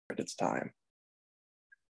at its time.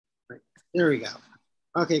 Right. There we go.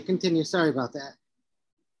 Okay, continue. Sorry about that.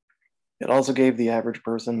 It also gave the average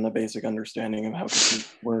person a basic understanding of how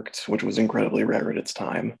computers worked, which was incredibly rare at its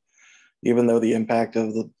time. Even though the impact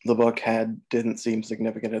of the book didn't seem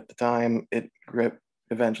significant at the time, it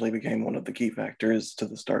eventually became one of the key factors to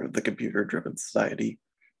the start of the computer-driven society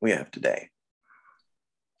we have today.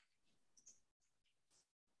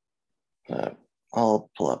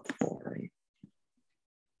 I'll pull up the full version.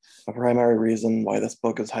 A primary reason why this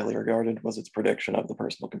book is highly regarded was its prediction of the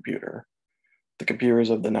personal computer. The computers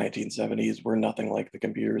of the 1970s were nothing like the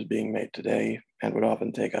computers being made today and would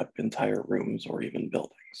often take up entire rooms or even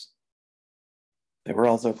buildings. They were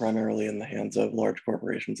also primarily in the hands of large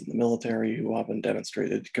corporations in the military who often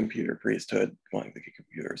demonstrated computer priesthood, wanting to get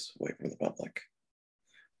computers away from the public.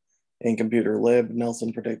 In Computer Lib,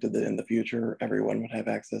 Nelson predicted that in the future, everyone would have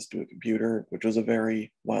access to a computer, which was a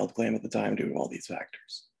very wild claim at the time due to all these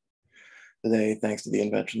factors. Today, thanks to the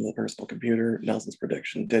invention of the personal computer, Nelson's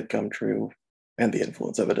prediction did come true, and the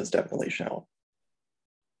influence of it is definitely shown.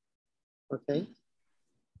 Okay.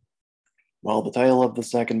 While the title of the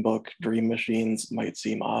second book, Dream Machines, might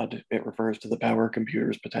seem odd, it refers to the power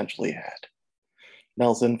computers potentially had.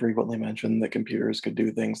 Nelson frequently mentioned that computers could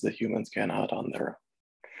do things that humans cannot on their own,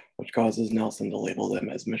 which causes Nelson to label them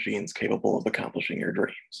as machines capable of accomplishing your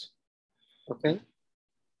dreams. Okay.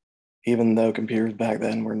 Even though computers back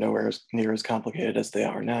then were nowhere near as complicated as they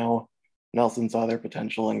are now, Nelson saw their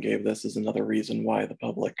potential and gave this as another reason why the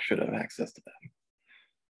public should have access to them.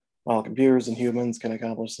 While computers and humans can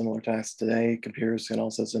accomplish similar tasks today, computers can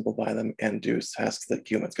also simplify them and do tasks that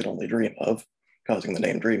humans could only dream of, causing the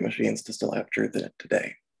name Dream Machines to still have truth in it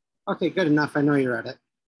today. Okay, good enough. I know you read it,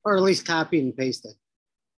 or at least copied and pasted.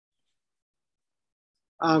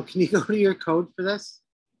 Can you go to your code for this?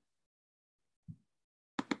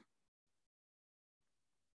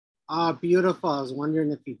 Oh, beautiful. I was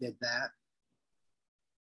wondering if you did that.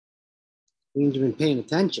 Means you've been paying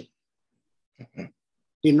attention. Mm-hmm.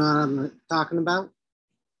 Do you know what I'm talking about?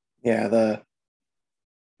 Yeah,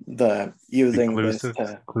 the using inclusive, this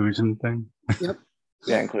to inclusion thing. Yep.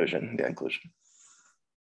 Yeah, inclusion. Yeah, inclusion.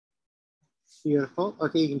 Beautiful.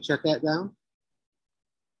 Okay, you can shut that down.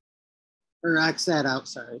 Or X that out,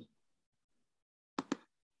 sorry.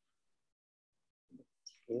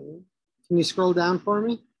 Okay. Can you scroll down for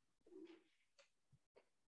me?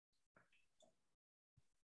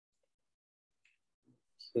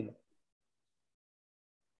 Okay.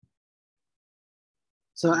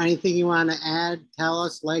 So anything you want to add, tell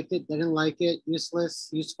us, liked it, didn't like it, useless,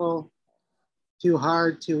 useful, too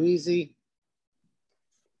hard, too easy?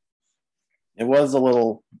 It was a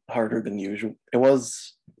little harder than usual. It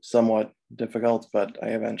was somewhat difficult, but I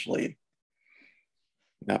eventually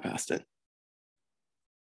got past it.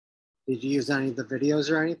 Did you use any of the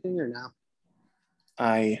videos or anything or no?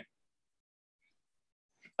 I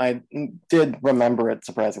did remember it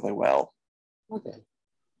surprisingly well. Okay.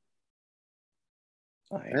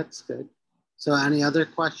 That's good. So any other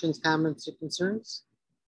questions, comments, or concerns?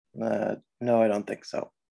 No, I don't think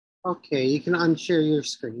so. Okay, you can unshare your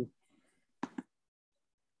screen.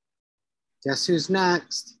 Guess who's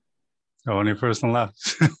next? Only person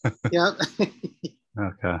left. Yep.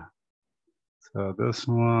 Okay. So this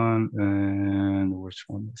one, and which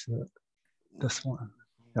one is it? This one.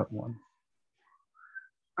 That one.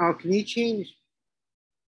 Oh, can you change?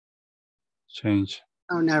 Change.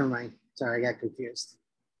 Oh, never mind. Sorry, I got confused.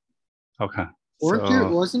 Okay.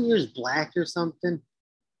 Wasn't yours black or something?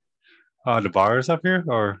 The bars up here,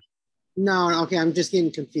 or? No, okay, I'm just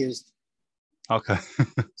getting confused. Okay.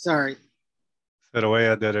 Sorry. So the way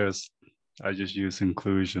I did it is I just use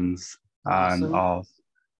inclusions Awesome. on all.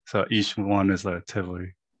 So each one is a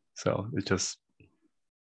Tivoli. So it's just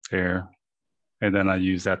there. And then I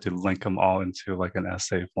use that to link them all into like an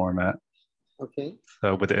essay format. Okay.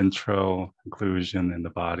 So with the intro, inclusion, and the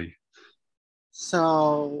body.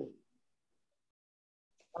 So,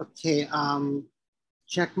 okay,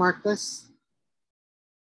 check mark this.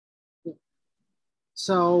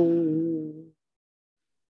 So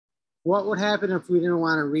what would happen if we didn't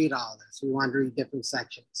want to read all this? We wanted to read different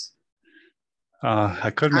sections.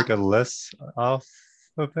 I could make a list off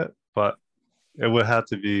of it, but it would have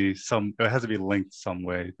to be linked some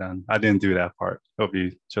way then. I didn't do that part. It'll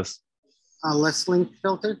be just a list link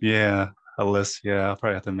filter? Yeah, a list. Yeah, I'll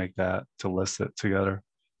probably have to make that to list it together.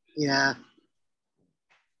 Yeah.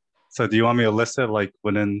 So do you want me to list it like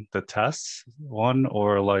within the test one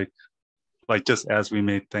or like just as we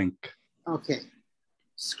may think? Okay.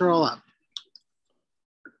 Scroll up.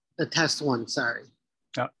 The test one, sorry.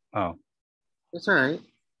 Oh. That's all right.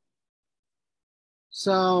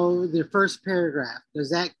 So the first paragraph, does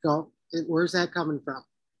that go, where's that coming from?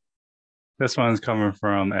 This one's coming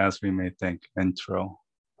from As We May Think intro.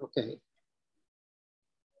 Okay.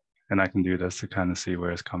 And I can do this to kind of see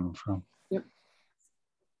where it's coming from. Yep.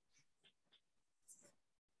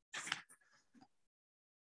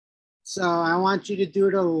 So I want you to do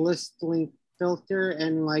the list link filter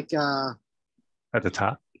and like At the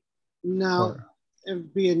top? no, Or... it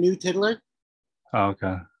would be a new tiddler. Oh,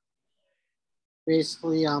 okay.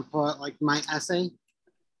 Basically put like my essay.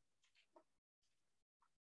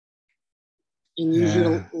 And use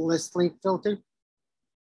your list link filter.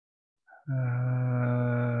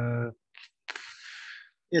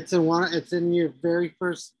 It's in your very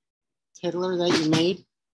first tiddler that you made.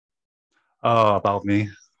 Oh, about me.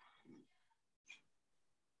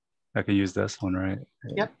 I can use this one, right?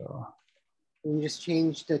 Yep. And you just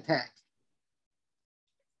change the tag.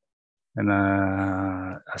 And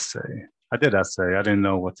essay. I did essay. I didn't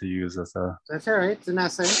know what to use as a. That's all right. It's an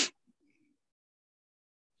essay.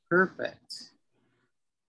 Perfect.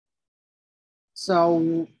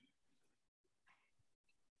 So,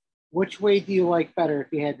 which way do you like better if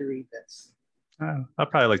you had to read this? I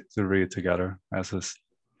probably like to read it together as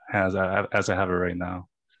I have it right now.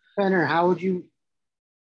 Fenner, how would you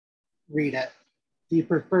read it? Do you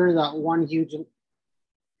prefer that one huge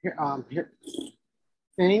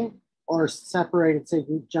thing, or separated so you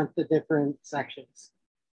can jump to different sections?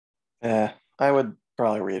 I would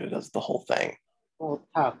probably read it as the whole thing. Well,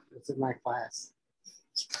 tough. This is my class.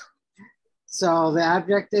 So the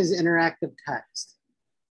object is interactive text.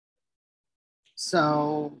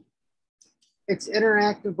 So it's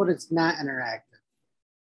interactive, but it's not interactive.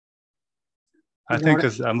 I think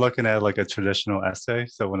because I'm looking at like a traditional essay.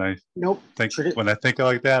 So when I think of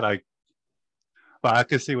like that, but I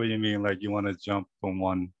can see what you mean. Like you want to jump from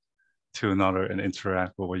one to another and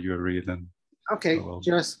interact with what you're reading. Okay,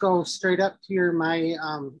 just go straight up to my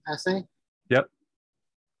essay. Yep.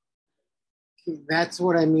 That's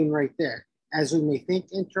what I mean right there. As we may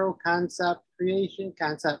think, intro, concept, creation,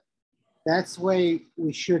 concept. That's the way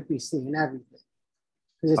we should be seeing everything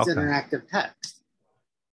because it's interactive text.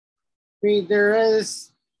 I mean,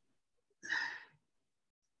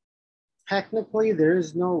 technically, there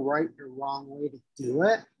is no right or wrong way to do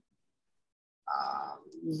it.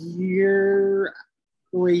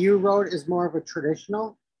 The way you wrote is more of a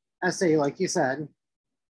traditional essay, like you said,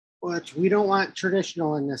 which we don't want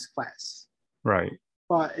traditional in this class. Right.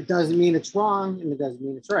 But it doesn't mean it's wrong and it doesn't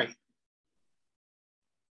mean it's right.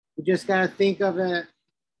 You just got to think of it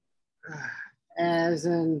as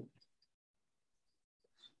in,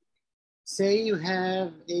 say you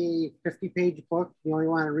have a 50-page book, you only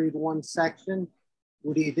want to read one section,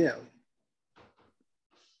 what do?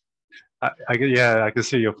 I can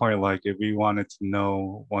see your point. Like if we wanted to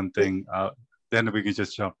know one thing, then we could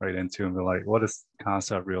just jump right into it and be like, what is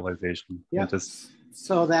concept realization? Yeah.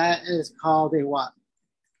 So that is called a what?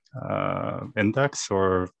 Index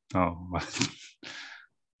or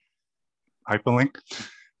hyperlink?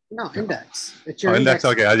 No, index. It's your index.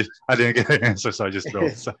 Okay, I didn't get an answer, so I just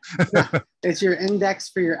wrote. So. No, it's your index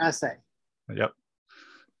for your essay. Yep.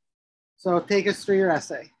 So take us through your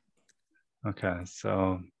essay. Okay,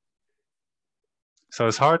 so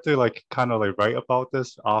it's hard to like kind of like write about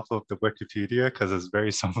this off of the Wikipedia because it's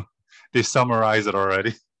very they summarize it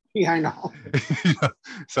already. Yeah, I know.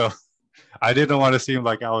 So I didn't want to seem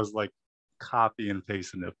like I was like copy and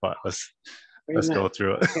pasting it, but let's go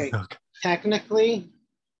through it. Okay. Technically,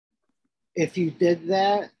 if you did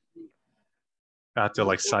that, I have to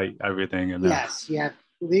like cite everything. And yes,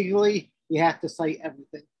 legally you have to cite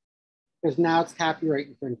everything because now it's copyright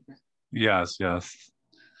infringement. Yes.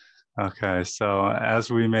 Okay, so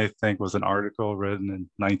As We May Think was an article written in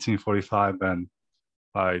 1945 and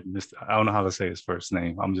by Mr. I don't know how to say his first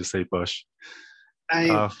name. I'm just say Bush.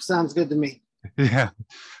 Sounds good to me. Yeah,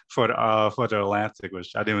 for the Atlantic,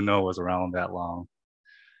 which I didn't even know was around that long.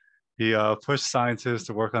 He pushed scientists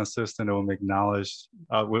to work on systems that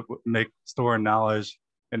will make store knowledge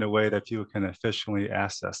in a way that people can efficiently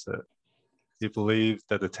access it. He believed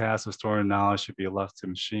that the task of storing knowledge should be left to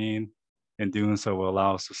machine. In doing so, will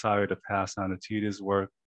allow society to pass on the tedious work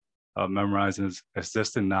of memorizing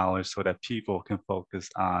existing knowledge so that people can focus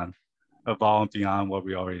on evolving beyond what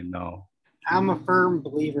we already know. I'm a firm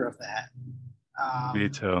believer of that. Me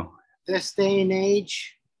too. This day and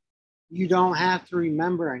age, you don't have to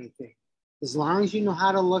remember anything. As long as you know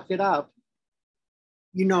how to look it up,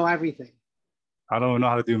 you know everything. I don't know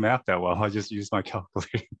how to do math that well. I just use my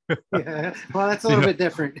calculator. Yeah, well, that's a little bit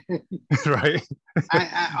different. Right?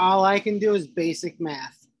 All I can do is basic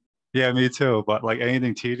math. Yeah, me too. But like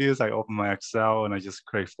anything tedious, I open my Excel and I just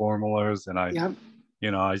create formulas and I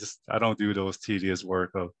You know, I don't do those tedious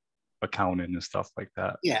work of accounting and stuff like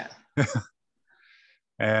that. Yeah.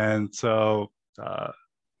 And so the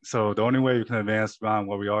only way you can advance beyond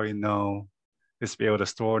what we already know is to be able to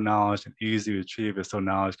store knowledge and easily retrieve it so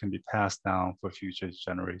knowledge can be passed down for future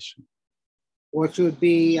generation. Which would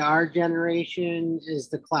be our generation is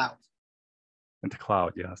the cloud. And the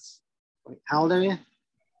cloud, yes. Wait, how old are you?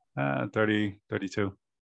 30, 32.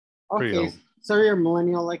 Okay, so you're a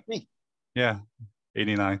millennial like me. Yeah,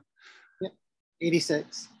 89. Yep,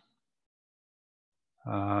 86.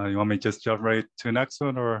 You want me to just jump right to the next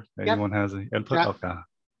one, or anyone has an input? Yep. Okay.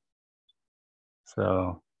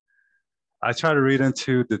 So I try to read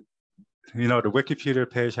into the Wikipedia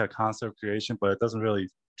page had concept creation, but it doesn't really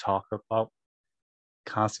talk about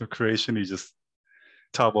concept creation. You just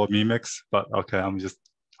talk about mimics, but okay,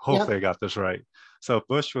 hopefully I got this right. So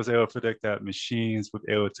Bush was able to predict that machines would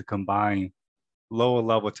be able to combine lower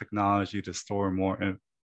level technology to store more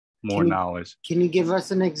knowledge. Can you give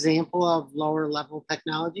us an example of lower level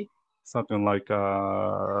technology? Something like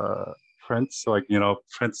prints,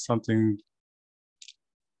 print something.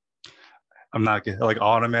 I'm not getting like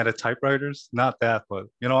automated typewriters, not that, but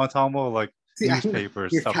you know what I'm talking about, like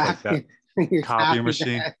newspapers, stuff like that. Copy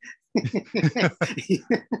machine.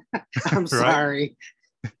 I'm sorry.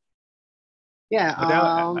 Yeah.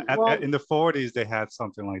 In the 40s, they had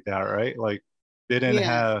something like that, right? Like they didn't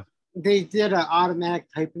have. They did an automatic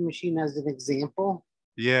typing machine as an example.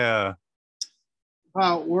 Yeah.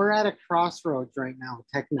 Well, we're at a crossroads right now with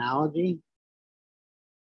technology,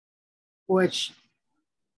 which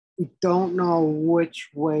we don't know which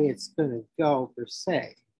way it's going to go per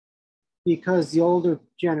se, because the older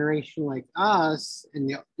generation like us and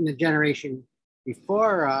the generation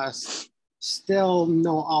before us still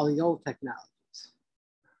know all the old technologies.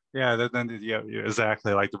 Yeah,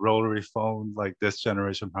 exactly. Like the rotary phone, like this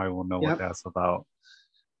generation probably won't know what that's about,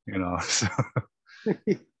 you know. So.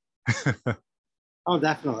 Oh,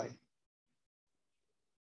 definitely.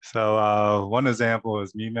 So one example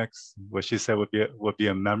is Mimix, what she said would be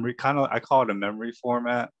a memory, I call it a memory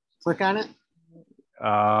format. Click on it.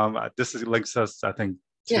 This links us, I think,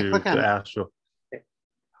 to the actual. Okay.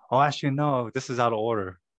 Oh, actually, no, this is out of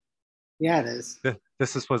order. Yeah, it is.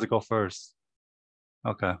 This is supposed to go first.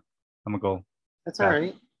 Okay, I'm gonna go. That's all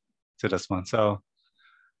right. To this one. So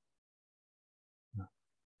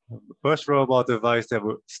Bush robot device that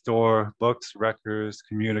would store books, records,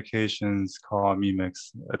 communications called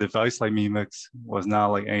Mimix. A device like Mimix was not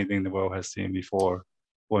like anything the world has seen before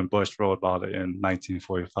when Bush wrote about it in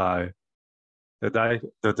 1945.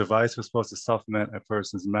 The device was supposed to supplement a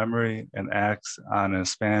person's memory and acts as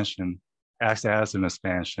an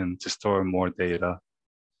expansion to store more data.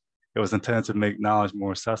 It was intended to make knowledge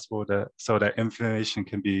more accessible so that information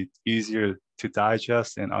can be easier to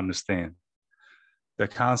digest and understand. The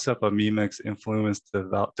concept of Mimix influenced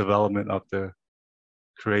the development of the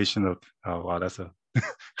creation of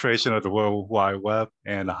creation of the World Wide Web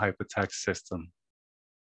and the hypertext system.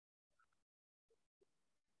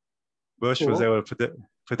 Bush was able to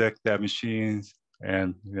predict that machines,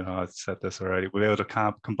 and I said this already, were able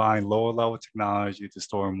to combine lower level technology to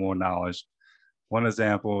store more knowledge. One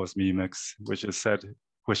example was Mimix, which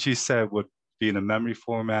she said would be in a memory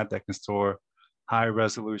format that can store high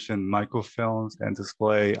resolution microfilms and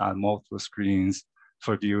display on multiple screens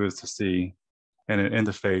for viewers to see, and an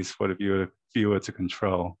interface for the viewer to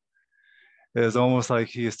control. It is almost like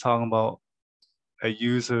he is talking about a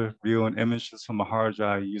user viewing images from a hard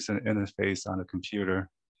drive using an interface on a computer.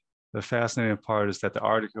 The fascinating part is that the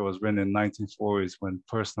article was written in the 1940s when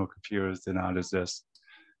personal computers did not exist.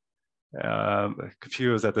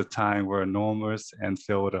 Computers at the time were enormous and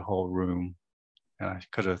filled the whole room. And I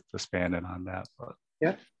could have expanded on that, but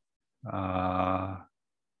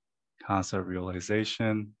concept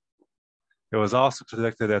realization. It was also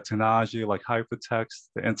predicted that technology like hypertext,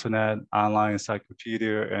 the internet, online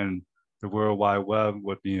encyclopedia, and the World Wide Web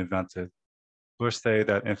would be invented. Bush stated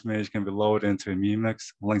that information can be loaded into a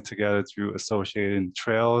Mimix, linked together through associated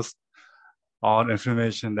trails. All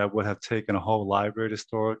information that would have taken a whole library to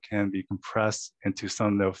store can be compressed into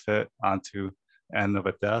something that will fit onto the end of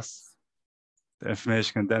a desk. The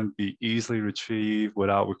information can then be easily retrieved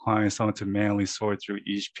without requiring someone to manually sort through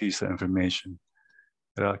each piece of information.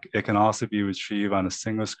 It can also be retrieved on a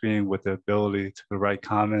single screen with the ability to write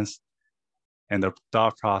comments, and the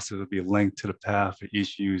thought process will be linked to the path for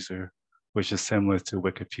each user, which is similar to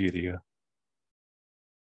Wikipedia.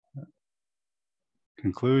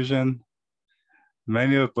 Conclusion.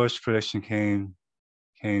 Many of Bush's predictions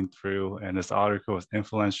came through, and this article was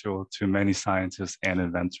influential to many scientists and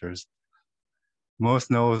inventors.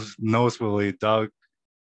 Most notably, Doug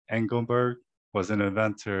Engelberg was an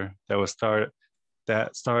inventor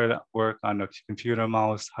that started work on a computer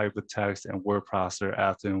mouse, hypertext, and word processor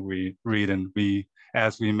after we read and we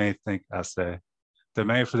as we may think essay. The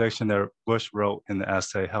main prediction that Bush wrote in the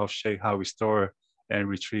essay helped shape how we store and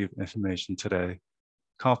retrieve information today.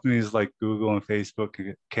 Companies like Google and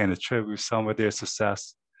Facebook can attribute some of their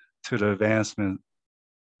success to the advancement,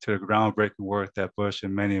 to the groundbreaking work that Bush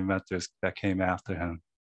and many inventors that came after him.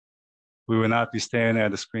 We would not be staring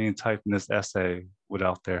at the screen typing this essay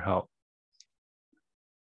without their help.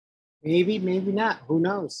 Maybe, maybe not. Who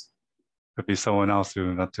knows? Could be someone else who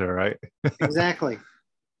invented it, right? Exactly.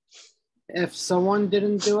 If someone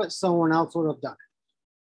didn't do it, someone else would have done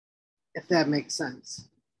it, if that makes sense.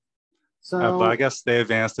 So, but I guess they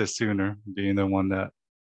advanced it sooner, being the one that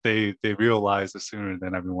they realized it sooner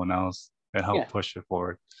than everyone else and helped push it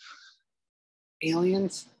forward.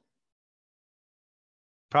 Aliens?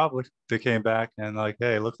 Probably. They came back and like,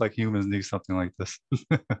 hey, it looked like humans need something like this.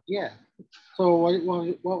 Yeah. So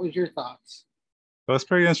what was your thoughts? It was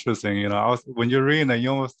pretty interesting. You know, when you're reading it, you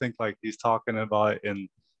almost think like he's talking about it in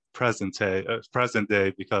present day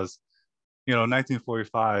because, you know,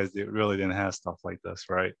 1945, it really didn't have stuff like this,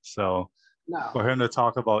 right? So for him to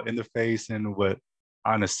talk about interfacing with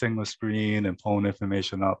on a single screen and pulling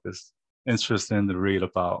information up is interesting to read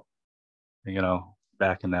about, you know,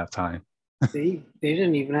 back in that time. They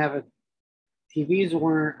didn't even have a TVs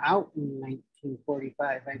weren't out in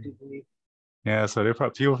 1945, I do believe. Yeah, so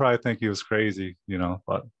people probably think he was crazy, you know,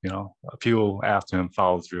 but you know, people after him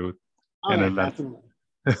followed through and invented.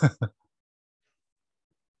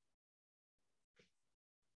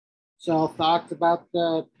 So thoughts about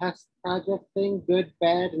the test project thing? Good,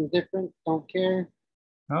 bad, indifferent, don't care?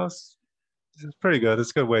 No, it's pretty good. It's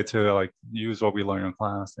a good way to like use what we learn in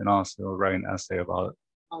class and also write an essay about it.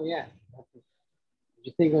 Oh yeah. Did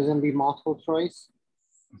you think it was gonna be multiple choice?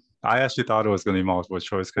 I actually thought it was going to be multiple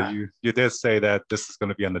choice because you did say that this is going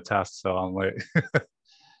to be on the test, so I'm like,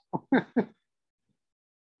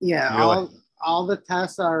 yeah, all the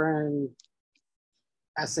tests are in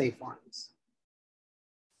essay forms.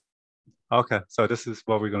 Okay, so this is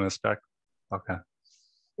what we're going to expect. Okay.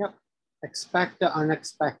 Yep, expect the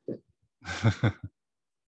unexpected.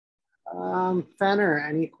 Fenner,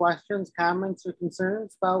 any questions, comments, or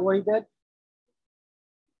concerns about what he did?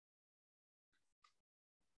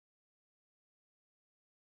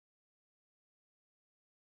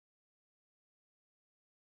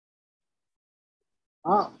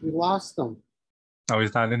 Oh, we lost him. Oh,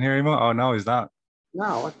 he's not in here anymore? Oh, no, he's not.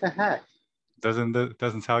 No, what the heck?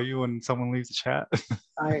 Doesn't tell you when someone leaves the chat?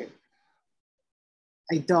 I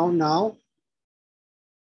don't know.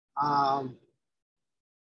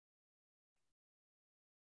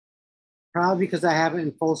 Probably because I have it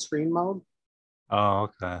in full screen mode. Oh,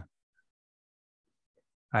 okay.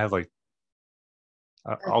 I have like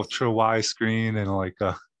an ultra wide screen and like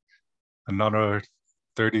another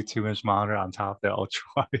 32-inch monitor on top of that ultra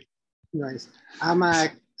wide. Nice. I'm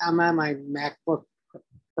on my MacBook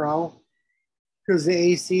Pro because the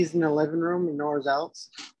AC's in the living room and nowhere else.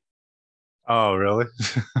 Oh, really?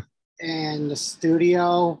 And the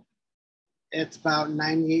studio, it's about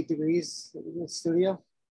 98 degrees in the studio.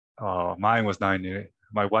 Oh, mine was 98.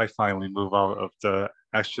 My wife finally moved out of the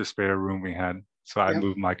extra spare room we had, so I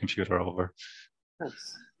moved my computer over.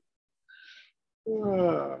 Nice.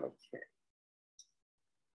 Okay.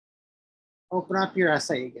 Open up your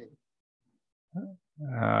essay again.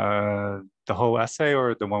 The whole essay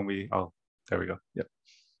or the one we, oh, there we go. Yep.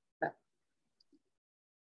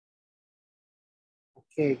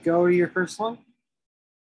 Okay, go to your first one.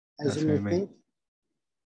 As you may think.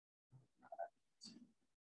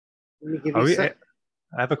 Let me give you some.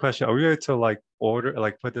 I have a question. Are we able to like order,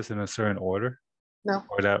 like put this in a certain order? No.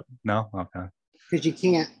 Or that, no? Okay. Because you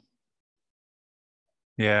can't.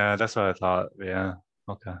 Yeah, that's what I thought. Yeah.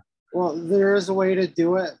 Okay. Well, there is a way to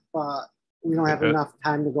do it, but we don't have enough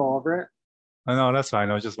time to go over it. I know, that's fine.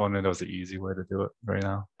 I was just wondering if there was an easy way to do it right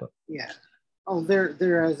now. But yeah. Oh,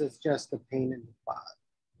 there is. It's just a pain in the butt.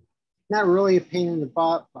 Not really a pain in the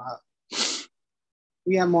butt, but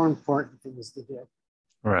we have more important things to do.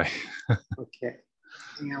 Right. Okay.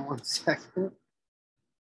 Hang on 1 second.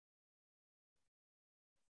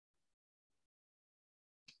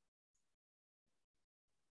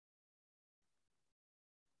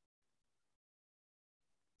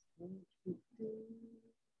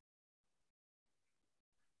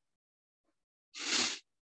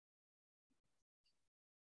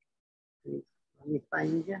 Let me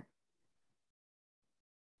find you.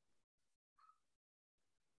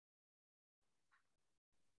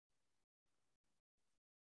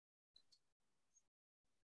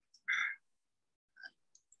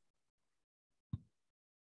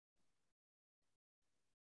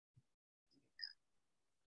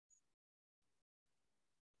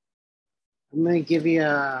 I'm gonna give you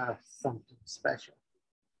something special.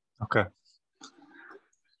 Okay.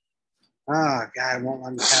 Oh God, it won't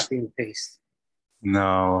let me copy and paste.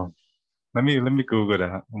 No. Let me Google that.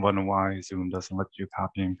 I wonder why Zoom doesn't let you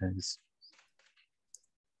copy and paste.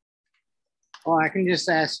 Oh, I can just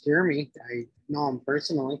ask Jeremy. I know him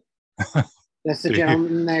personally. That's the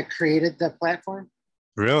gentleman that created the platform.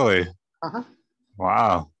 Really? Uh-huh.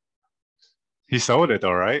 Wow. He sold it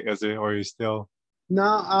though, right? Is it, or you still?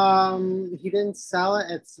 No, he didn't sell it.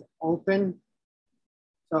 It's open,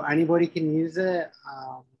 so anybody can use it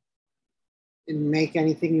and make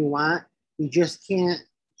anything you want. You just can't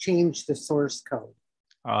change the source code.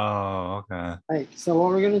 Oh, okay. Right. So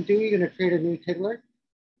what we're gonna do? You're gonna create a new tiddler.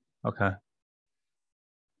 Okay.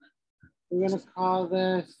 We're gonna call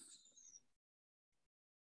this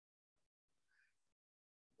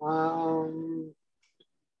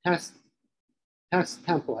test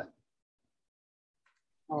template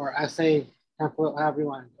or essay template, however you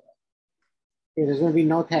want to do it. Okay, there's gonna be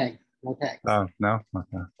no tag, no tag. Oh, no?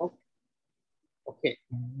 Okay. Oh, okay.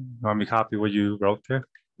 Want me to copy what you wrote there?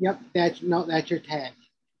 Yep, that's your tag.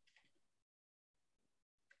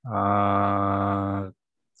 So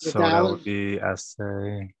that would be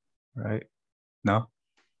essay, right? No?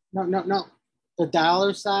 No.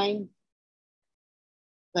 The $sign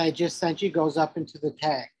that I just sent you goes up into the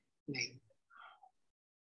tag name.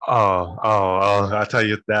 Oh, I'll tell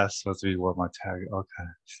you that's supposed to be what my tag. Okay,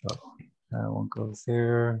 so that one goes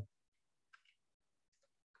there.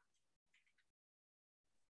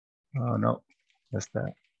 Oh no, that's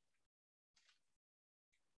that.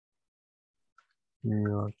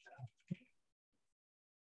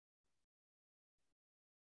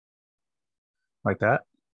 Like that?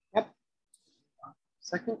 Yep.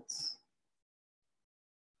 Seconds.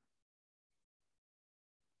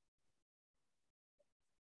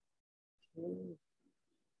 Okay.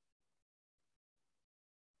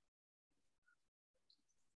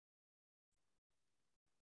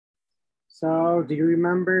 So do you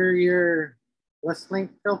remember your list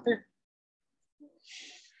link filter?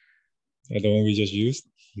 The one we just used?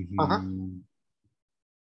 Uh-huh.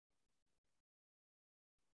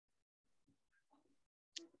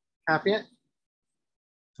 Copy it.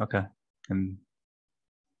 Okay. And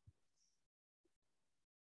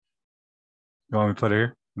you want me to put it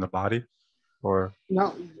here in the body or?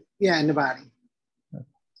 No, yeah, in the body.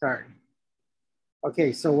 Sorry.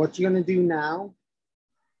 Okay, so what you're gonna do now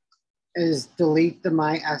is delete the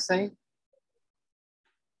my essay.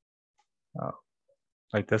 Oh,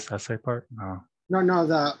 like this essay part? No.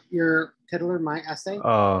 No, your tiddler my essay.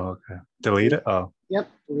 Oh, okay. Delete it? Oh. Yep,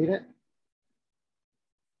 delete it.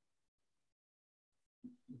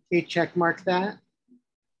 Okay, check mark that.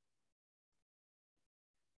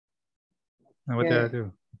 And what did I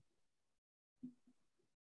do?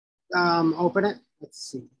 Open it.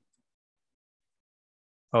 Let's see.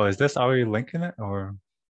 Oh, is this already linking it or?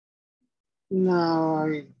 No,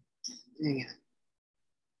 dang it.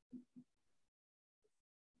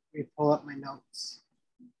 Let me pull up my notes.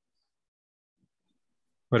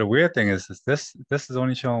 But the weird thing is this is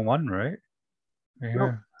only showing one, right? Right Nope.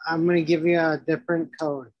 here. I'm gonna give you a different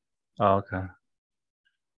code. Oh, okay.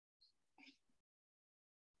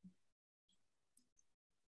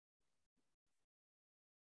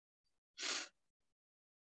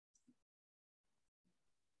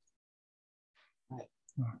 Right.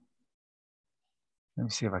 Let me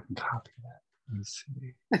see if I can copy that. Let me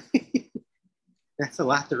see. That's a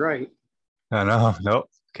lot to write. No, nope,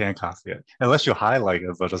 can't copy it. Unless you highlight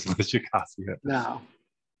it, but it doesn't let you copy it. No.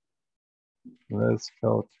 Let's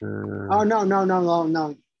filter. Oh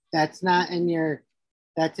no. That's not in your.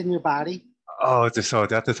 That's in your body. Oh, so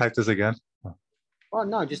do I have to type this again? Oh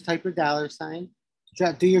no, just type your $sign.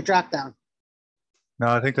 Do your drop down. No,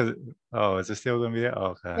 I think. Oh, is it still gonna be there?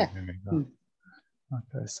 Oh, okay. Yeah. Here we go.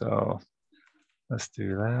 Okay, so let's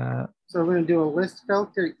do that. So we're gonna do a list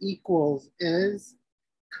filter equals is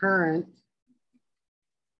current.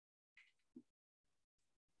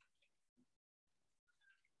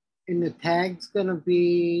 And the tag's gonna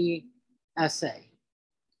be essay.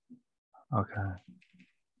 Okay.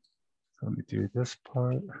 So let me do this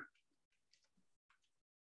part.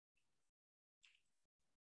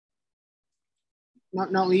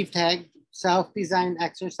 No, leave tag. Self-design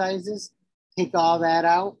exercises. Take all that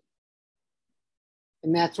out.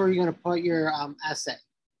 And that's where you're gonna put your essay.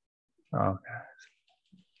 Okay.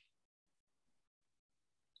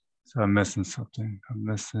 So I'm missing something. I'm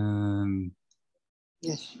missing.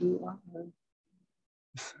 Yes, you are.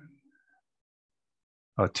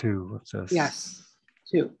 Oh, 2. What's this? Yes,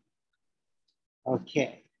 2.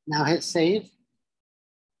 Okay, now hit save.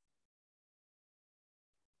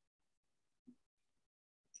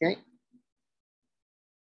 Okay.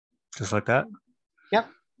 Just like that? Yep.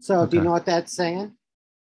 So do you Okay. know what that's saying?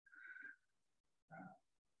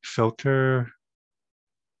 Filter.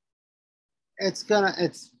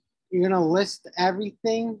 You're gonna list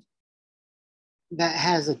everything that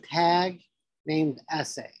has a tag named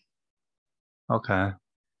essay. Okay.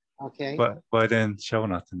 Okay. But it didn't show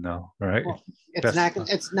nothing though, right? Well,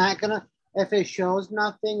 it's not gonna, if it shows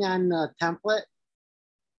nothing on the template,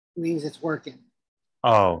 it means it's working.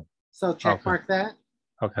 Oh. So check mark that.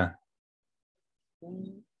 Okay.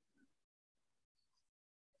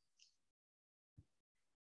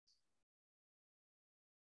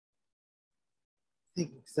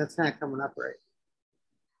 That's not coming up right.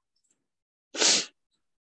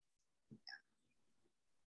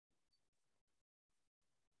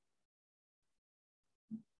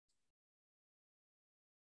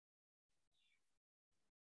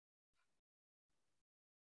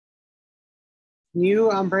 Can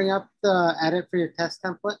you bring up the edit for your test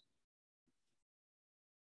template?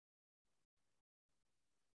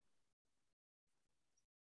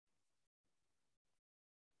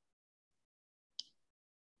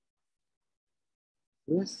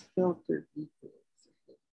 This filter equals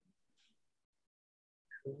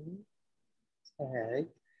tag.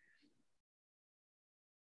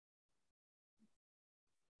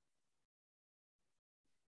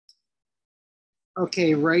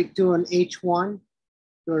 Okay, right, do an H1,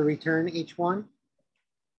 do a return H1.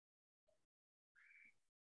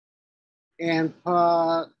 And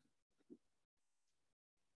put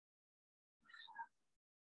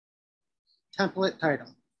template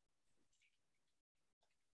title.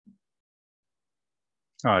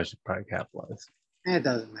 Oh, I should probably capitalize. It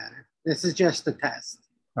doesn't matter. This is just a test.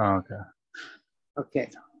 Oh, okay.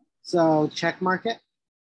 Okay, so check mark it.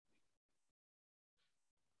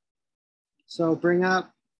 So bring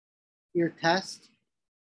up your test.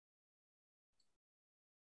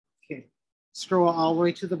 Okay, scroll all the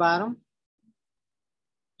way to the bottom.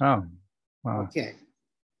 Oh, wow. Okay,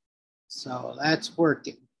 so that's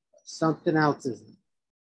working. Something else isn't.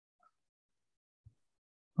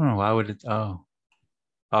 Oh, why would it? Oh,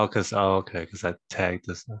 okay, because I tagged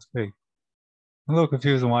this last week. I'm a little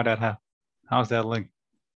confused on why that happened. How's that linked?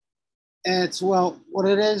 It's, well, what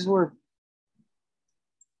it is,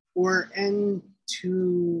 we're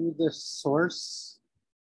into the source.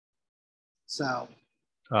 So.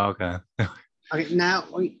 Oh, okay. Okay, now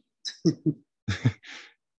wait.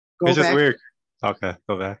 It's just weird. Okay,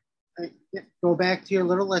 go back. Go back to your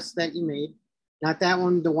little list that you made. Not that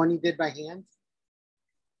one, the one you did by hand.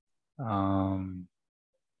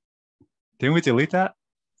 Didn't we delete that?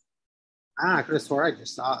 I could have swore I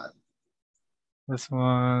just saw it. This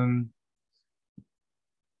one,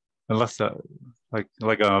 unless like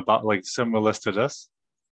similar list to this.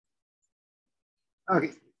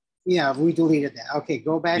 Okay, yeah, we deleted that. Okay,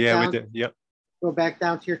 go back down. Yeah, we did. Yep. Go back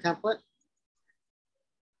down to your template.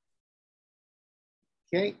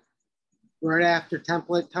 Okay, right after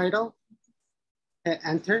template title, hit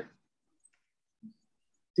enter.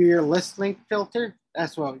 Do your list link filter.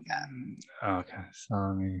 That's what we got. Okay, so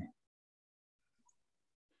let me.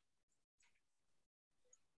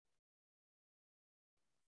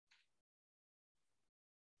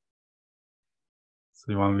 So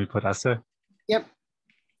you want me to put essay? Yep.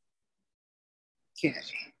 Okay.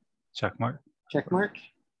 Check mark. Check mark.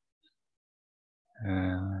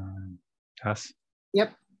 And test.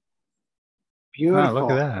 Yep. Beautiful. Oh,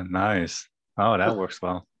 look at that. Nice. Oh, that works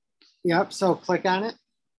well. Yep. So click on it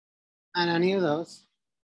on any of those.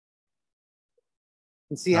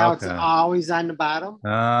 And see how it's always on the bottom?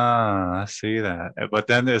 Ah, I see that. But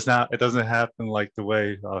then it's not, it doesn't happen like the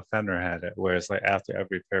way Fender had it, where it's like after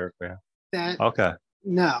every paragraph. Okay.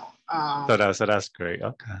 No. So that's great.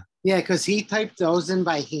 Okay. Yeah, because he typed those in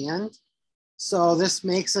by hand. So this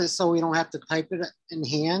makes it so we don't have to type it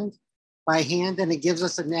by hand, and it gives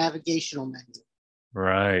us a navigational menu.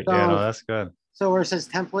 Right. So, yeah, no, that's good. So where it says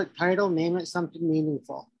template title, name it something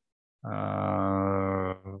meaningful.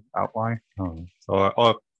 Outline. Oh, so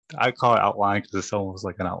I call it outline because it's almost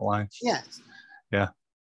like an outline. Yes. Yeah.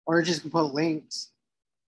 Or just put links.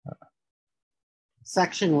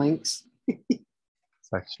 Section links.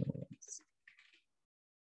 Section links.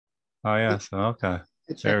 Oh yeah. So okay.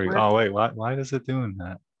 There we go. Mark. Oh wait. Why is it doing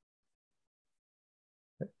that?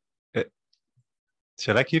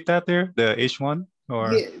 Should I keep that there? The H1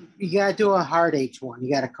 or? Yeah, you gotta do a hard H1. You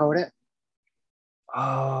gotta code it.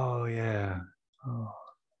 Oh yeah. Oh.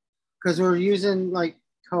 Because we're using like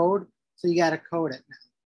code, so you gotta code it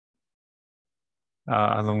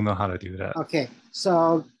now. I don't know how to do that. Okay,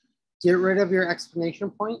 so get rid of your exclamation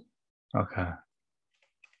point. Okay.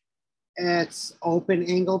 It's open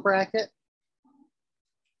angle bracket.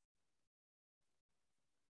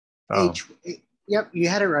 Oh. Yep, you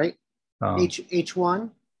had it right. Oh. H1.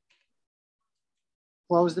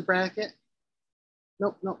 Close the bracket.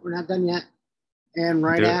 Nope, we're not done yet. And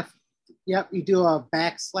right after, yep, you do a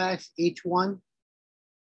backslash H1.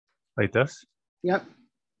 Like this? Yep.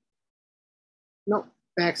 Nope,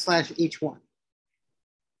 backslash H1.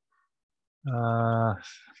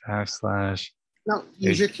 Backslash. No,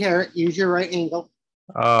 use your caret, use your right angle.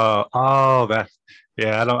 Oh, that.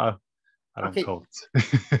 Yeah, I don't Okay. code.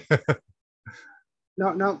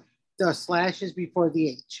 No, the slash is before the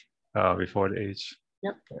H. Oh, before the H.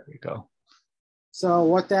 Yep. There we go. So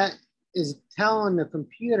what that is telling the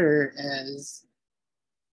computer is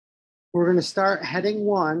we're going to start heading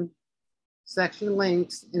 1, section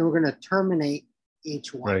links, and we're going to terminate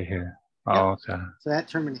H1. Right here. Oh, yep. Okay. So that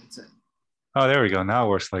terminates it. Oh, there we go. Now it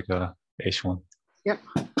works like a H1. Yep.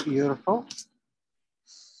 Beautiful.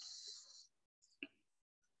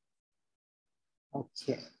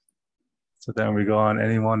 Okay. So then we go on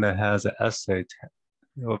anyone that has an essay. It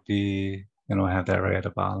will be, have that right at the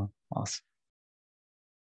bottom. Awesome.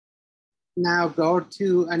 Now go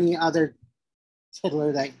to any other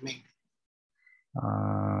tiddler that you made.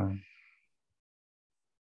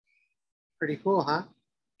 Pretty cool, huh?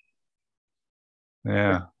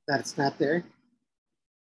 Yeah. That's not there.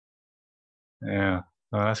 Yeah.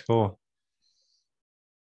 Oh, that's cool.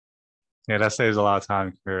 Yeah, that saves a lot of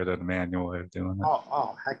time compared to the manual way of doing it.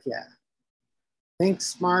 Oh, heck yeah. Think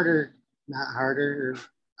smarter, not harder.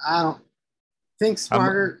 I don't think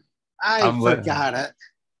smarter. I forgot it.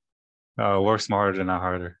 Work smarter than not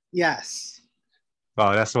harder. Yes.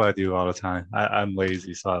 Oh, that's what I do all the time. I'm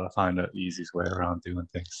lazy, so I find the easiest way around doing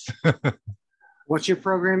things. What's your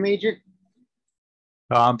program major?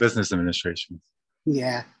 I'm business administration.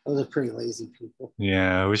 Yeah, those are pretty lazy people.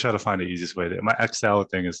 Yeah, we try to find the easiest way. My Excel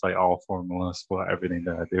thing is like all formulas for everything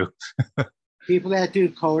that I do. People that do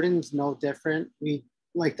coding is no different. We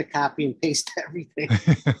like to copy and paste everything.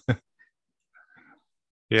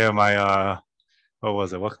 Yeah, my what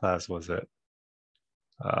was it? What class was it?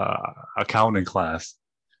 Accounting class.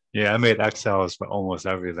 Yeah, I made Excels for almost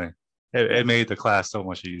everything. It made the class so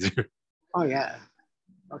much easier. Oh yeah.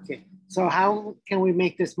 Okay. So how can we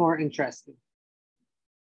make this more interesting?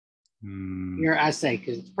 Your essay,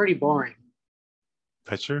 because it's pretty boring.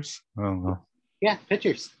 Pictures? I don't know. Yeah,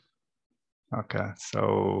 pictures. Okay,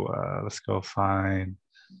 so let's go find.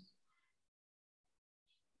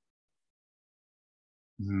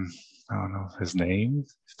 I don't know his name.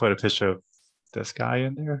 Put a picture of this guy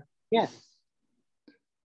in there. Yeah.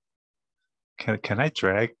 Can I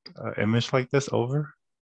drag an image like this over?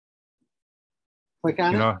 Click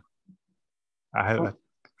on it.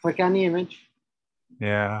 Click on the image.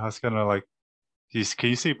 Yeah, I was gonna like. Can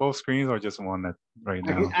you see both screens or just one right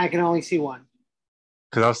now? I can only see one.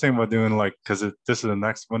 Because I was thinking about doing like, this is the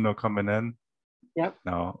next window coming in. Yep.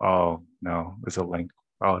 No. Oh no, it's a link.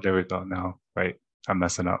 Oh, there we go. No, right. I'm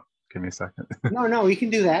messing up. Give me a second. No, you can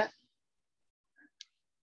do that.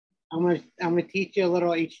 I'm gonna teach you a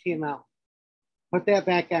little HTML. Put that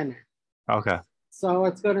back on there. Okay. So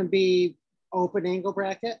it's gonna be open angle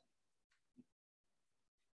bracket.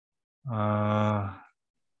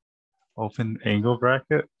 Open angle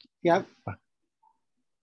bracket. Yep.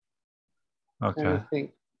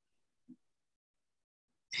 Okay.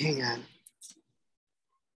 Hang on.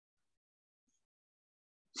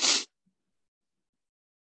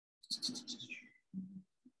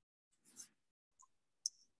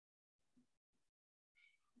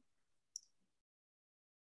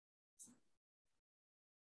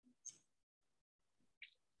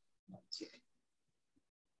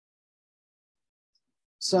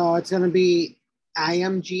 So it's going to be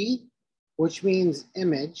IMG, which means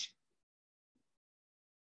image.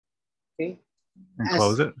 Okay. And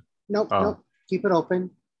close it? Nope. Keep it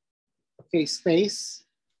open. Okay, space.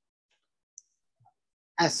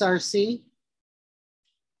 SRC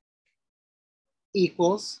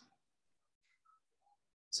equals.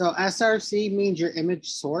 So SRC means your image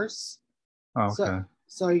source. Okay.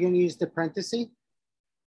 So you're going to use the parenthesis.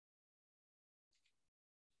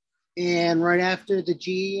 And right after the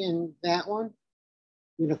G in that one,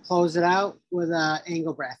 you're going to close it out with an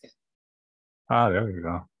angle bracket. Ah, there we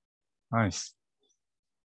go. Nice.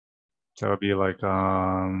 So it'd be like,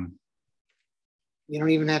 You don't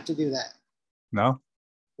even have to do that. No?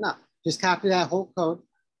 No, just copy that whole code.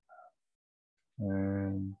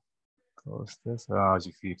 And close this. I'll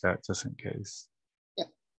just keep that just in case. Yep.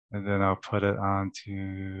 And then I'll put it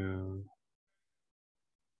onto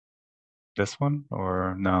this one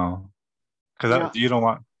or no? Because you don't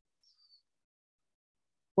want.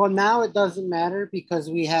 Well, now it doesn't matter because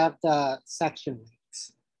we have the section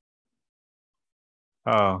links.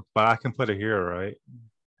 Oh, but I can put it here, right?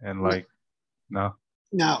 And like, no.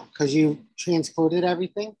 No, because you transcoded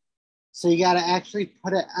everything. So you got to actually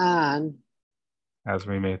put it on. As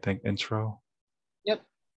we may think, intro. Yep.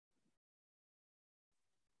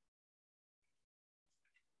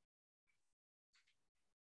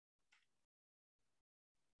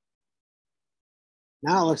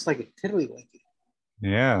 Now it looks like a tiddlywinky.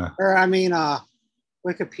 Yeah. Or I mean,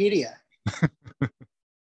 Wikipedia.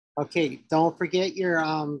 Okay, don't forget your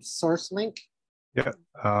source link. Yeah.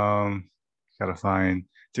 Gotta find.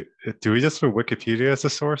 Do we just put Wikipedia as a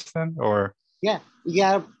source then, or? Yeah, you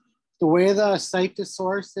got the way the cite to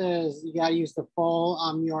source is. You got to use the full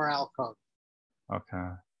URL code. Okay.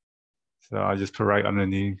 So I just put right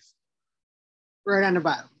underneath. Right on the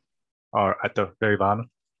bottom. Or at the very bottom.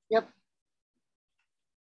 Yep.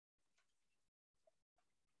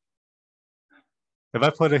 If I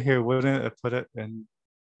put it here, wouldn't it put it in?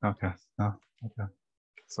 Okay. No. Okay.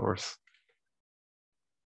 Source.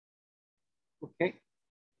 Okay.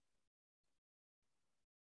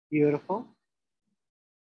 Beautiful.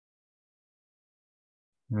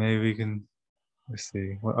 Maybe we can. Let's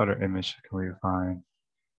see. What other image can we find?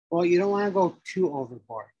 Well, you don't want to go too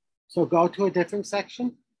overboard. So go to a different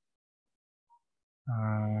section.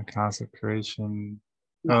 Concept creation.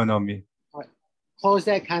 No. Oh no, me. Right. Close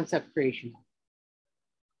that concept creation.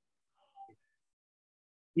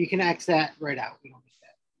 You can X that right out. We don't need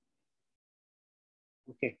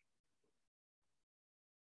that. Okay.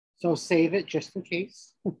 So save it just in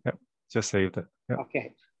case. Yep. Just saved it. Yep.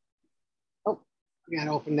 Okay. Oh, we got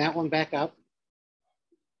to open that one back up.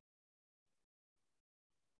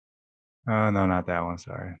 No, not that one.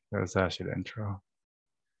 Sorry. That was actually the intro.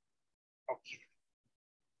 Okay.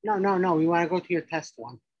 No. We want to go to your test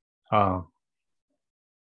one. Oh.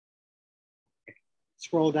 Okay.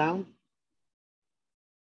 Scroll down.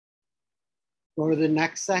 Go to the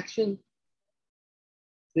next section.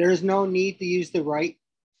 There is no need to use the right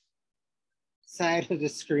side of the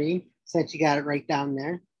screen since you got it right down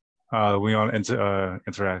there. We want to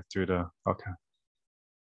interact through the, okay.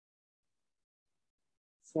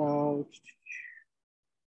 So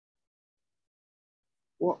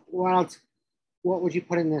what else? What would you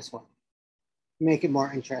put in this one? Make it more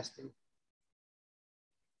interesting.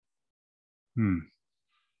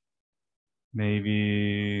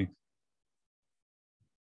 Maybe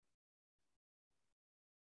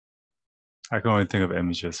I can only think of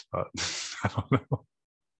images, but I don't know.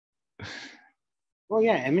 Well,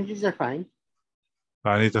 yeah, images are fine. But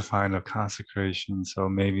I need to find a consecration, so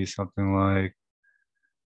maybe something like.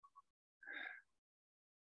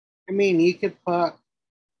 I mean, you could put.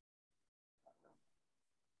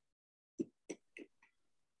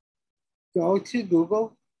 Go to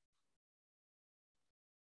Google.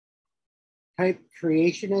 Type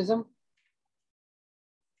creationism.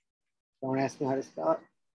 Don't ask me how to spell it.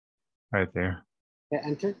 Right there. Hit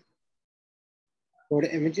enter. Go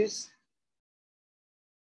to images.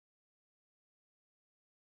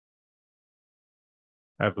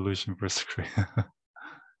 Evolution versus creation. I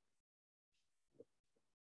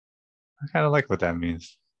kind of like what that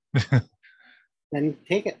means. Then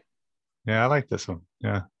take it. Yeah, I like this one.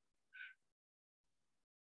 Yeah.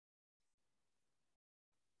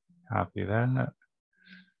 Copy that.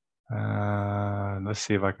 Let's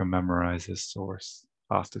see if I can memorize this source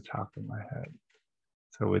off the top of my head.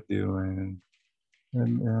 So we're doing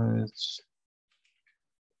image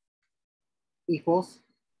Equals.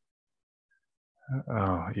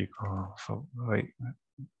 Oh, equal. So wait.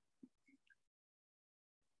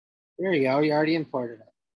 There you go. You already imported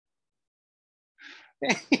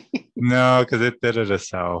it. No, because it did it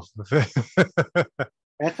itself.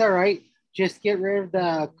 That's all right. Just get rid of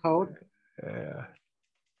the code. Yeah.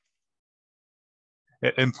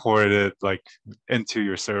 It imported it like into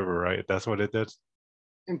your server, right? That's what it did.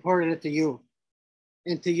 Imported it to you,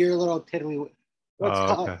 into your little tiddly. Let's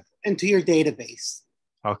call okay. it into your database.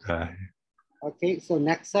 Okay. Okay. So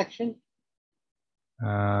next section.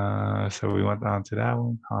 So we went on to that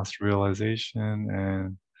one, cost realization,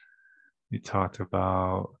 and we talked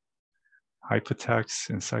about hypertext,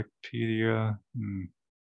 encyclopedia.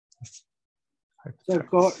 Hypertext. So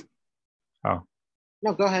go. Oh.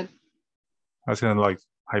 No, go ahead. I was gonna like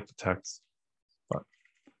hypertext, but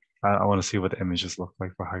I want to see what the images look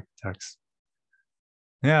like for hypertext.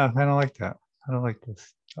 Yeah, I don't like that. I don't like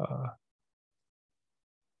this.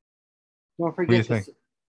 Don't forget this.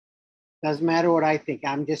 Doesn't matter what I think.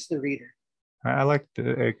 I'm just the reader. I like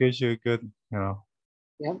it gives you a good,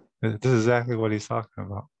 Yep. This is exactly what he's talking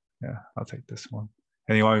about. Yeah, I'll take this one.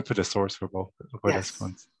 And you want me to put the source for both for this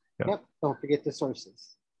one? Yep. Don't forget the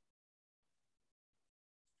sources.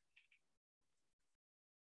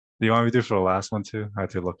 Do you want me to do for the last one too? I have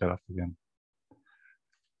to look it up again.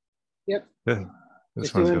 Yep.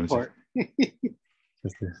 This one's going to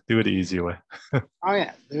just do it the easy way. Oh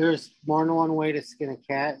yeah, there's more than one way to skin a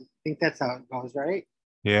cat. I think that's how it goes, right?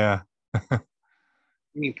 Yeah. I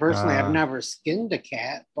mean, personally, I've never skinned a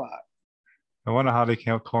cat, but I wonder how they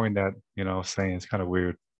coined that, saying. It's kind of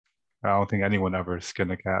weird. I don't think anyone ever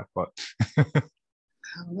skinned a cat, but I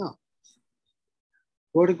don't know.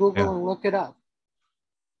 Go to Google and look it up.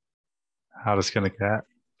 How to skin a cat?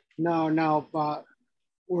 No, but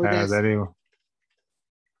No,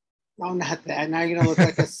 not that. Now you're gonna look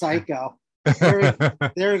like a psycho.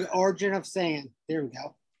 There's origin of saying. There we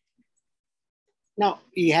go. No,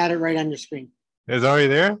 you had it right on your screen. It's already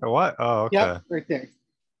there? Or what? Oh, okay. Yep, right there.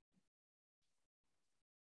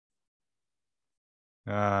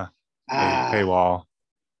 Paywall.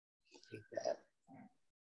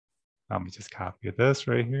 Let me just copy this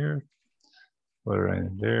right here. Put it right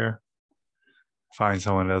in there. Find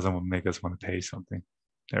someone that doesn't make us want to pay something.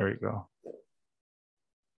 There we go.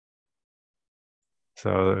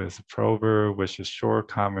 So there's a proverb, which is short,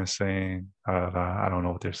 common saying. I don't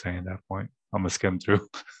know what they're saying at that point. I'm gonna skim through.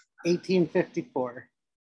 1854.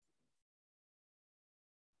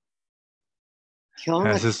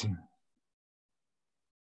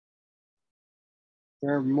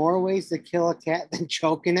 There are more ways to kill a cat than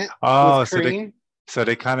choking it with cream. So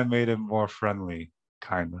they kind of made it more friendly,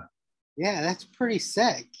 kind of. Yeah, that's pretty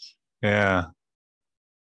sick. Yeah.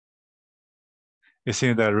 It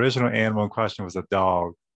seemed the original animal in question was a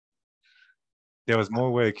dog. There was more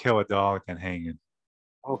way to kill a dog than hanging.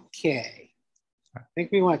 Okay. I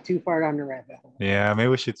think we went too far down the rabbit hole. Yeah, maybe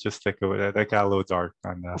we should just stick with that. That got a little dark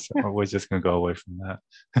on that. So we're just going to go away from that.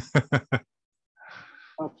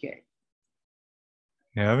 Okay.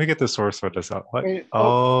 Yeah, let me get the source for this up.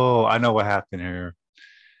 Oh, I know what happened here.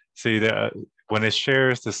 See, when it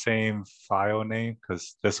shares the same file name,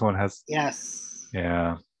 because this one has... Yes.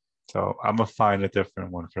 Yeah. So I'm going to find a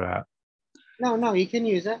different one for that. No, you can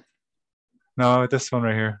use it. No, this one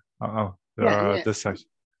right here. This section.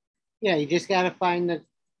 Yeah, you just got to find the...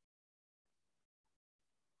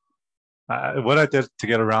 What I did to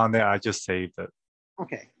get around there, I just saved it.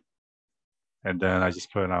 Okay. And then I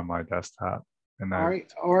just put it on my desktop. And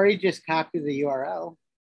or you just copy the URL.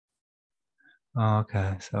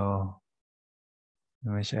 Okay, so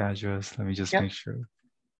image address. Let me just make sure.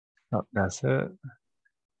 Oh, that's it.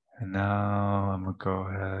 And now I'm gonna go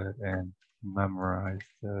ahead and memorize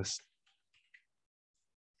this.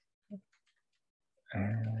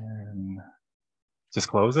 And just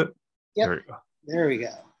close it. Yep. There we go. There we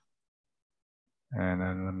go. And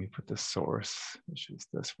then let me put the source, which is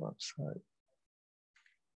this website.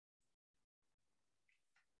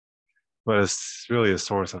 But it's really a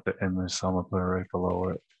source of the image, so I'm gonna put it right below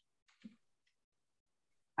it.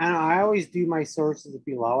 I always do my sources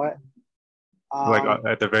below it. Like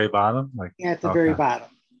at the very bottom? At the very bottom.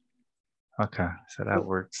 Okay, so that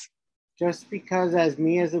works. Just because as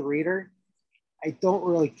a reader, I don't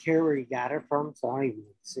really care where you got it from, so I don't even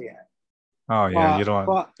see it. Oh yeah, you don't.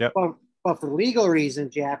 But for legal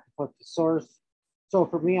reasons, you have to put the source. So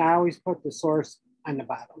for me, I always put the source on the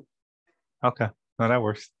bottom. Okay, no, that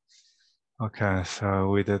works. Okay, so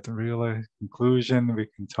we did the real conclusion. We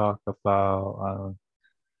can talk about.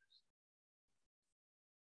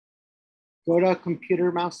 Go to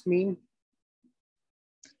computer mouse meme.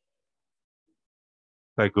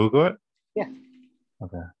 Like Google it? Yeah.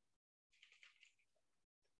 Okay.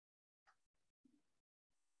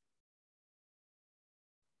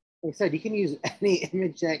 Like I said, you can use any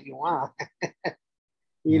image that you want,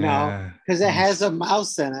 know, because it has a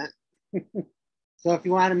mouse in it. So if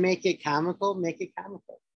you want to make it comical, make it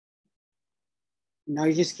comical. No,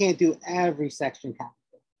 you just can't do every section comical.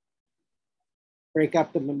 Break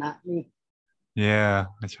up the monotony. Yeah,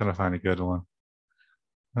 I'm trying to find a good one.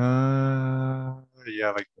 Yeah,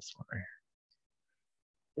 I like this one right here.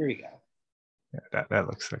 There you go. Yeah, that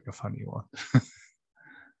looks like a funny one.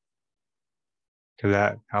 Because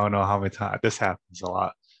I don't know how many times this happens a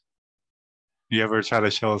lot. You ever try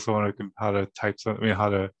to show someone how to type something, how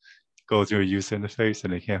to go through a user interface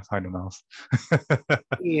and they can't find a mouse?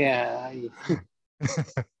 Yeah.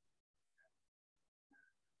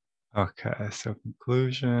 Okay, so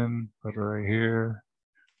conclusion, put it right here.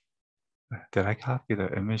 Did I copy the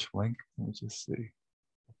image link? Let me just see.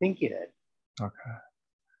 I think you did. Okay.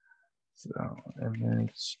 So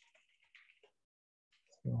image.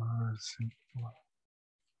 There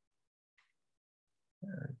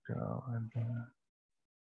we go. And then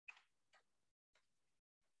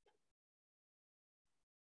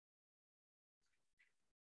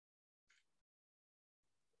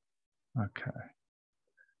Okay.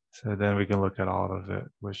 So then we can look at all of it,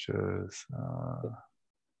 which is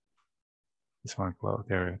this one. Well,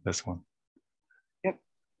 there, this one. Yep.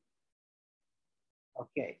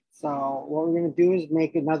 Okay, so what we're going to do is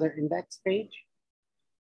make another index page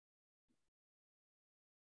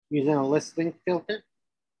using a listing filter.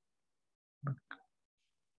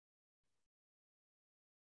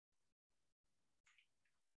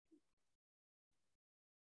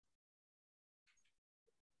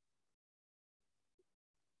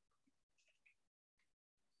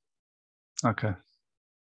 Okay.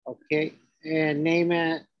 Okay, and name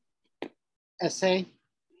it essay.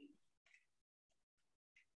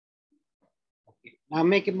 Okay, now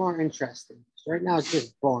make it more interesting. So right now it's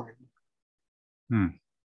just boring.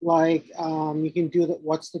 Like you can do that.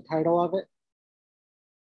 What's the title of it?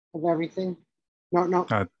 Of everything? No,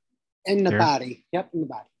 in the here? body. Yep, in the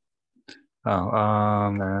body. Oh,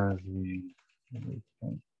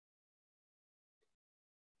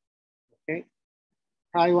 Okay.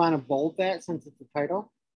 Probably want to bold that since it's a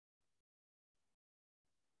title.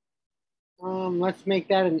 Let's make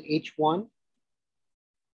that an H1.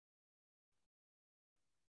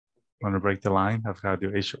 Want to break the line? I've got to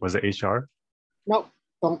do H. Was it HR? Nope,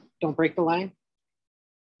 don't break the line.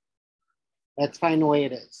 That's fine the way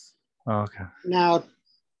it is. Oh, okay. Now,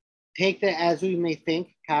 take the as we may think,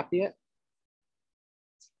 copy it.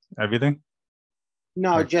 Everything?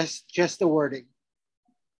 No, Like, just the wording.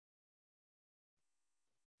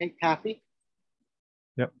 Take copy.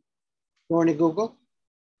 Yep. Go into Google.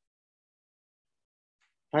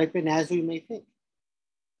 Type in as we may think.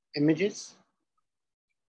 Images.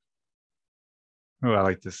 Oh, I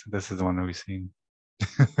like this. This is the one that we've seen.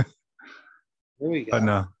 There we go. But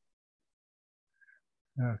no.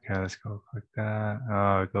 Okay, let's go click that.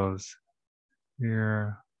 Oh, it goes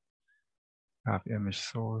here. Copy image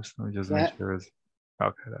source. Let me just make sure it's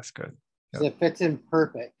okay. That's good. So it fits in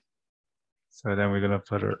perfect. So then we're gonna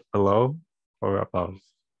put it below or above.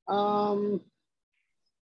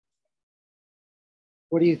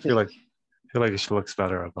 What do you think? I feel like it looks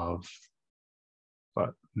better above.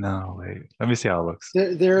 But no, wait. Let me see how it looks.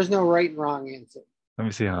 There is no right and wrong answer. Let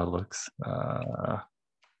me see how it looks.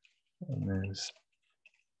 Image.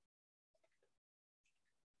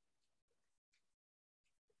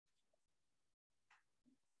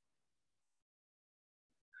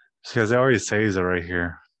 Because it already says it right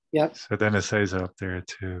here. Yep. So then it says it up there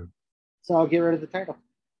too. So I'll get rid of the title.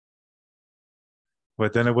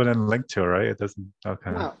 But then it wouldn't link to it, right? It doesn't.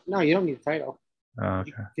 Okay. No, you don't need a title.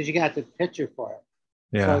 Okay. Because you got the picture for it.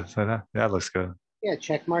 Yeah. So that looks good. Yeah.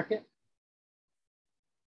 Check mark it.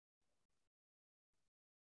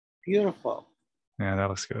 Beautiful. Yeah, that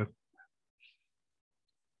looks good.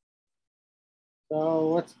 So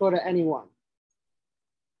let's go to anyone.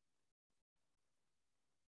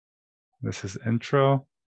 This is intro.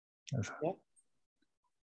 Yep.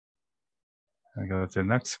 I go to the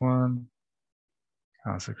next one.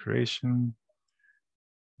 Concept creation.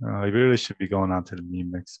 I really should be going on to the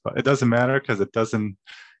meme mix, but it doesn't matter because it doesn't.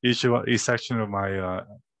 Each section of my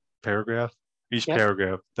paragraph, each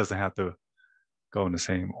paragraph doesn't have to go in the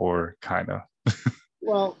same order, kind of.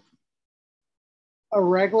 Well, a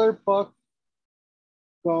regular book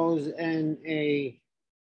goes in a.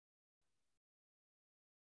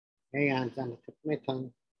 Hang on, it's on the tip of my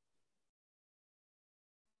tongue.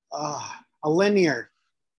 A linear.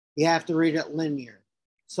 You have to read it linear.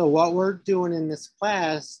 So what we're doing in this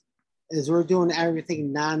class is we're doing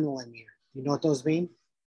everything non-linear. You know what those mean?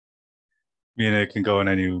 I mean, it can go in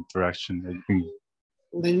any direction.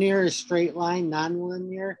 Linear is straight line,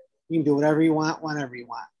 non-linear. You can do whatever you want, whenever you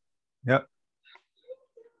want. Yep.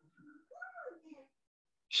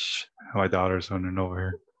 Shh, my daughter's running over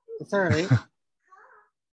here. It's all right.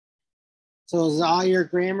 So is all your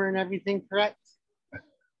grammar and everything correct?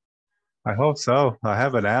 I hope so. I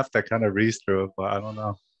have an app that kind of reads through it, but I don't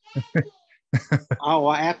know. Oh,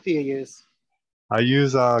 what app do you use? I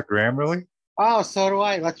use Grammarly. Oh, so do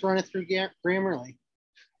I. Let's run it through Grammarly.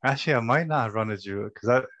 Actually, I might not run it through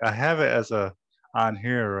because I have it as a on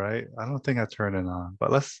here, right? I don't think I turn it on,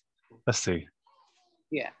 but let's see.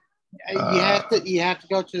 Yeah, you have to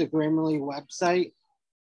go to the Grammarly website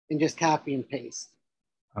and just copy and paste.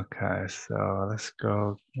 Okay, so let's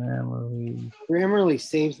go Grammarly. Grammarly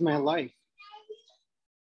saves my life.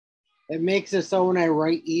 It makes it so when I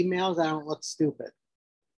write emails, I don't look stupid.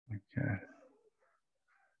 Okay.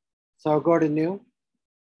 So I'll go to new.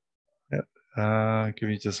 Yep. Give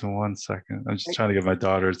me just 1 second. I'm just trying to get my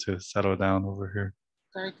daughter to settle down over here.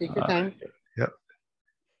 Sorry, take your time. Yep.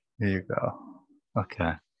 Here you go.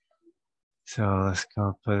 Okay. So let's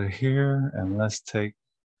go put it here and let's take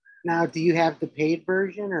Now, do you have the paid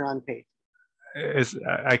version or unpaid?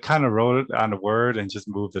 I kind of wrote it on a Word and just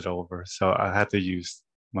moved it over. So I had to use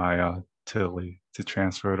my Tilly to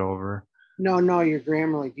transfer it over. No, your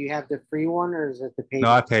Grammarly. Do you have the free one or is it the paid No,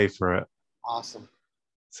 one? I paid for it. Awesome.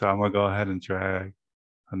 So I'm gonna go ahead and drag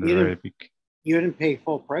on the You didn't pay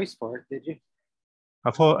full price for it, did you?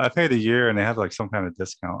 I paid a year and they have like some kind of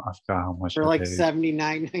discount. I forgot how much For I like paid.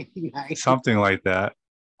 $79.99. Something like that.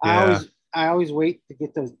 Yeah. I always wait to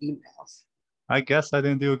get those emails. I guess I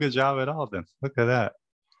didn't do a good job at all then. Look at that.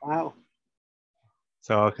 Wow.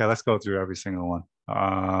 So okay, let's go through every single one.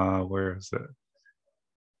 Where is it?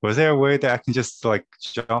 Was there a way that I can just like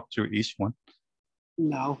jump through each one?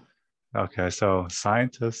 No. Okay, so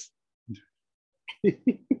scientists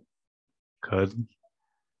could.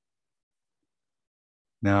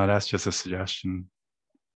 No, that's just a suggestion.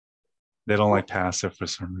 They don't like passive for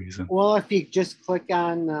some reason. Well, if you just click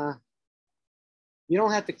on, you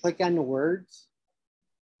don't have to click on the words.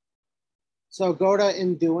 So go to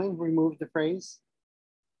in doing, remove the phrase.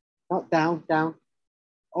 Oh, down.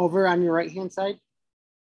 Over on your right hand side.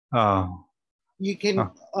 Oh. You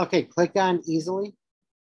can, okay, click on easily.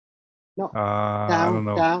 No, I don't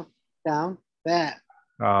know. down, that.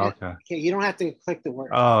 Oh, okay. Okay, you don't have to click the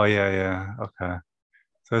word. Oh, yeah. Okay.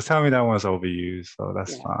 So it's telling me that one's overused, so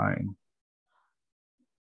that's fine.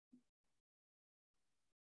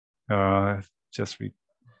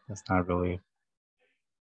 That's not really.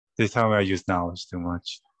 They tell me I use knowledge too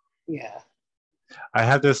much. Yeah. I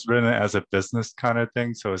have this written as a business kind of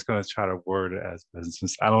thing, so it's going to try to word it as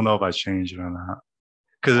business. I don't know if I change it or not,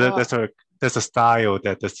 because there's a style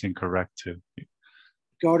that that's incorrect too.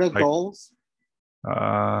 Go to goals.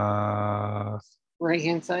 Right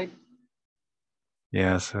hand side.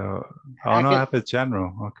 Yeah. So no, I have a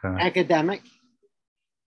general. Okay. Academic.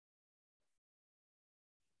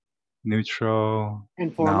 Neutral.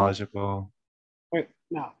 Informal. Knowledgeable. Wait,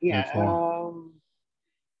 no. Yeah.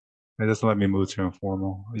 It doesn't let me move to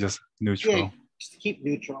informal. It's just neutral. Yeah, just keep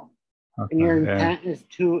neutral. Okay. And your intent is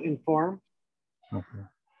to inform.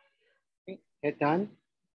 Okay. Hit done.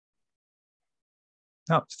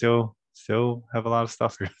 No, still have a lot of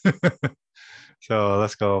stuff here. So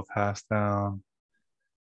let's go pass down,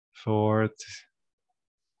 forward.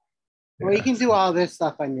 Well, you can do all this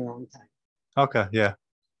stuff on your own time. Okay, yeah.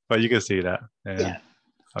 But you can see that. Yeah.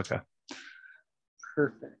 Okay.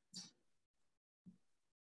 Perfect.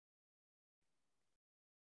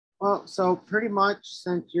 Well, so pretty much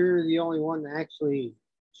since you're the only one that actually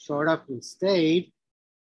showed up and stayed.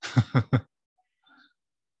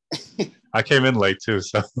 I came in late too,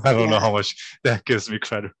 so I don't know how much that gives me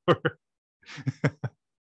credit for.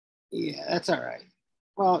 Yeah, that's all right.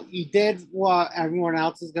 Well, you did what everyone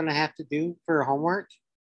else is going to have to do for homework.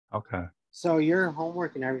 Okay. So your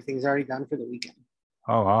homework and everything's already done for the weekend.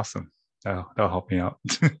 Oh, awesome. That'll help me out.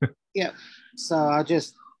 Yeah. So I'll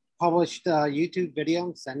just publish the YouTube video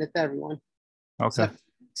and send it to everyone. Okay.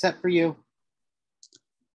 Except for you.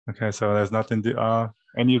 Okay, so there's nothing to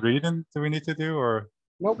any reading do we need to do or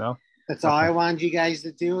nope? No? That's all I wanted you guys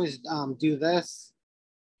to do is do this.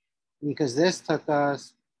 Because this took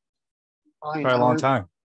us probably a long time.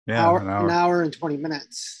 Yeah, an hour and 20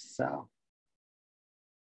 minutes. So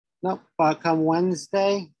nope, but come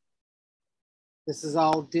Wednesday, this is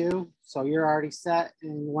all due. So you're already set.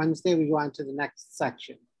 And Wednesday we go on to the next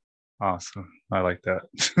section. Awesome. I like that.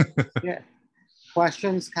 Yeah.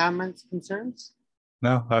 Questions, comments, concerns?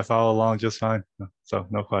 No, I follow along just fine. So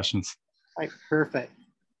no questions. All right, perfect.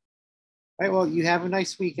 All right, well, you have a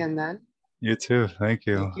nice weekend then. You too. Thank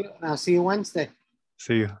you. Thank you. And I'll see you Wednesday.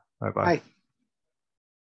 See you. Bye-bye. Bye.